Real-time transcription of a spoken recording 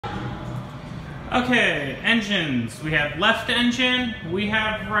Okay, engines. We have left engine, we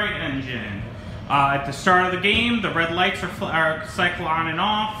have right engine. At the start of the game, the red lights are cycle on and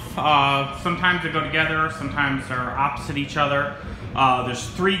off. Sometimes they go together, sometimes they're opposite each other. There's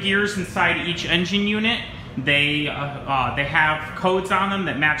 3 gears inside each engine unit. They have codes on them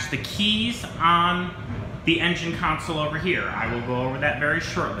that match the keys on the engine console over here. I will go over that very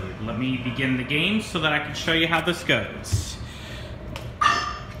shortly. Let me begin the game so that I can show you how this goes.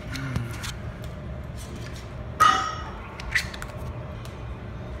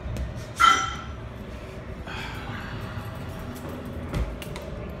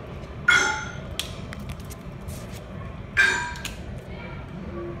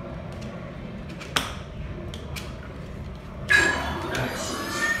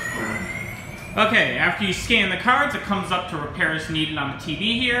 Okay, after you scan the cards, it comes up to repairs needed on the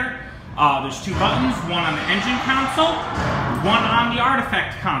TV here. There's 2 buttons, one on the engine console, one on the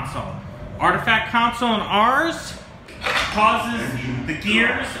artifact console. Artifact console on ours causes the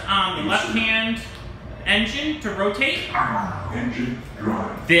gears on the left-hand engine to rotate.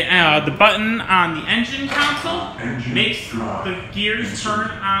 The button on the engine console makes the gears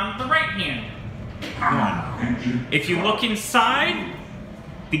turn on the right-hand one. If you look inside,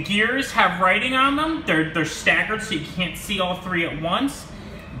 the gears have writing on them. They're staggered so you can't see all 3 at once.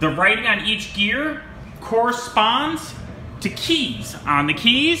 The writing on each gear corresponds to keys. On the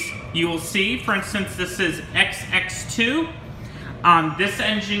keys, you will see, for instance, this is XX2. On this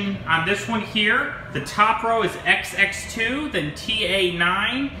engine, on this one here, the top row is XX2, then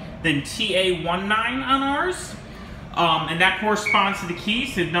TA9, then TA19 on ours. And that corresponds to the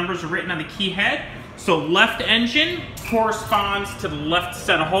keys. The numbers are written on the key head. So left engine corresponds to the left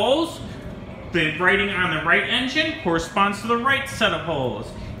set of holes. The writing on the right engine corresponds to the right set of holes.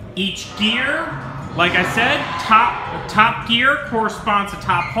 Each gear, like I said, top gear corresponds to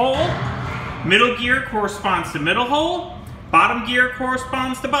top hole. Middle gear corresponds to middle hole. Bottom gear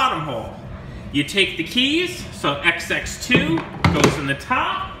corresponds to bottom hole. You take the keys, so XX2 goes in the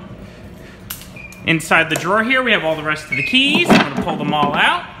top. Inside the drawer here, we have all the rest of the keys. I'm going to pull them all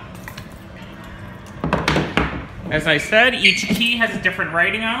out. As I said, each key has a different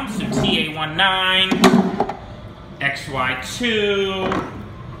writing on them, so TA19, XY2,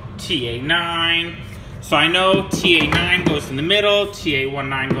 TA9. So I know TA9 goes in the middle,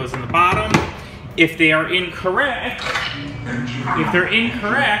 TA19 goes in the bottom. If they are incorrect,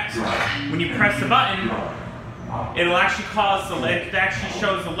 when you press the button, it'll actually it actually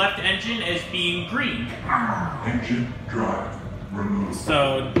shows the left engine as being green. Engine drive removed.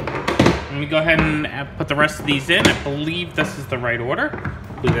 So let me go ahead and put the rest of these in. I believe this is the right order.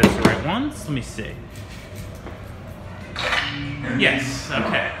 I believe that's the right ones. Let me see. Yes,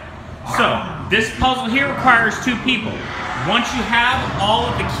 okay. So this puzzle here requires 2 people. Once you have all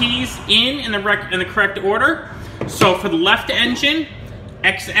of the keys in the correct order, so for the left engine,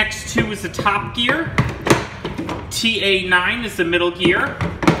 XX2 is the top gear, TA9 is the middle gear,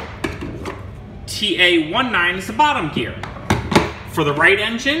 TA19 is the bottom gear. For the right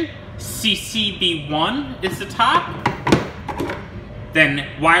engine, CCB1 is the top, then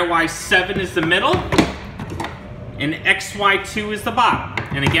YY7 is the middle, and XY2 is the bottom.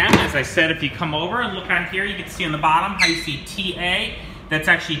 And again, as I said, if you come over and look on here, you can see on the bottom how you see TA, that's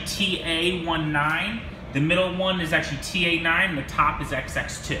actually TA19. The middle one is actually TA9, and the top is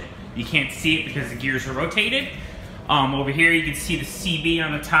XX2. You can't see it because the gears are rotated. Over here, you can see the CB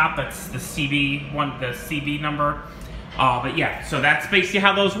on the top, that's the CB1, the CB number. But yeah, so that's basically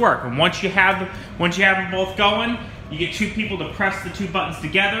how those work. And once you have them both going, you get 2 people to press the 2 buttons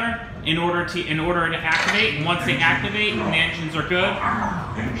together in order to activate. And once they activate and the engines are good,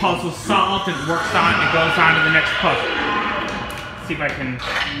 the puzzle's solved and it works on and it goes on to the next puzzle. Let's see if I can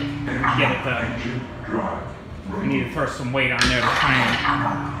get it to. I need to throw some weight on there to try and.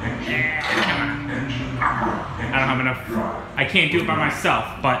 Come on. I don't have enough. I can't do it by myself,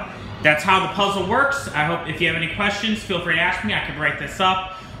 but that's how the puzzle works. I hope if you have any questions, feel free to ask me. I could write this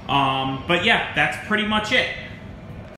up. But yeah, that's pretty much it.